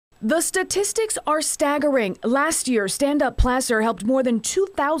The statistics are staggering. Last year, Stand Up Placer helped more than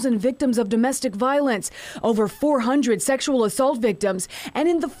 2,000 victims of domestic violence, over 400 sexual assault victims, and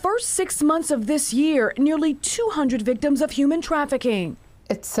in the first 6 months of this year, nearly 200 victims of human trafficking.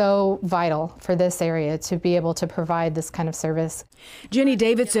 It's so vital for this area to be able to provide this kind of service. Jenny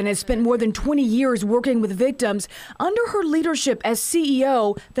Davidson has spent more than 20 years working with victims. Under her leadership as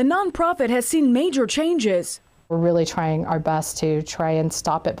CEO, the nonprofit has seen major changes. We're really trying our best to try and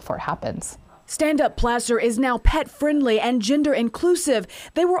stop it before it happens. Stand Up Placer is now pet-friendly and gender-inclusive.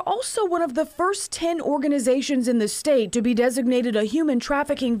 They were also one of the first 10 organizations in the state to be designated a human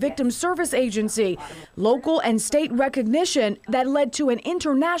trafficking victim service agency, local and state recognition that led to an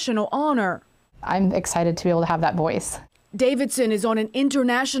international honor. I'm excited to be able to have that voice. Davidson is on an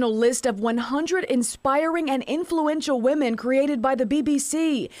international list of 100 inspiring and influential women created by the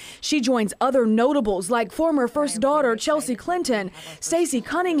BBC. She joins other notables like former First Daughter Chelsea Clinton, Stacey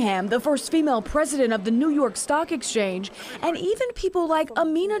Cunningham, the first female president of the New York Stock Exchange, and even people like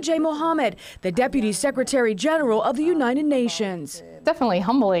Amina J. Mohammed, the Deputy Secretary General of the United Nations. Definitely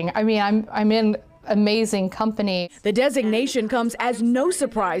humbling. I mean, I'm in amazing company. The designation comes as no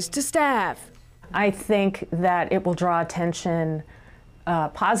surprise to staff. I think that it will draw attention,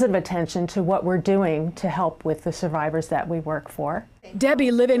 positive attention to what we're doing to help with the survivors that we work for.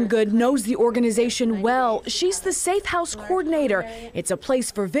 Debbie Livingood knows the organization well. She's the Safe House coordinator. It's a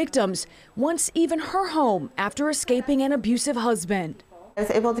place for victims, once even her home after escaping an abusive husband. I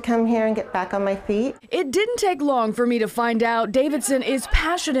was able to come here and get back on my feet. It didn't take long for me to find out Davidson is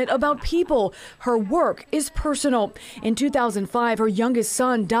passionate about people. Her work is personal. In 2005, her youngest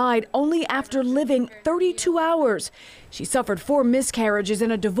son died only after living 32 hours. She suffered 4 miscarriages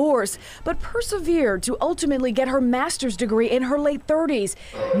and a divorce, but persevered to ultimately get her master's degree in her late 30s.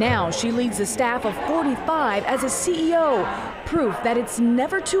 Now she leads a staff of 45 as a CEO, proof that it's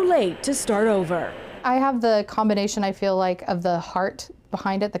never too late to start over. I have the combination, I feel like, of the heart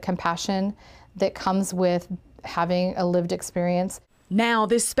behind it, the compassion that comes with having a lived experience. Now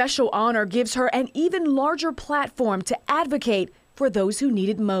this special honor gives her an even larger platform to advocate for those who need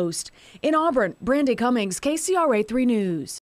it most. In Auburn, Brandy Cummings, KCRA 3 News.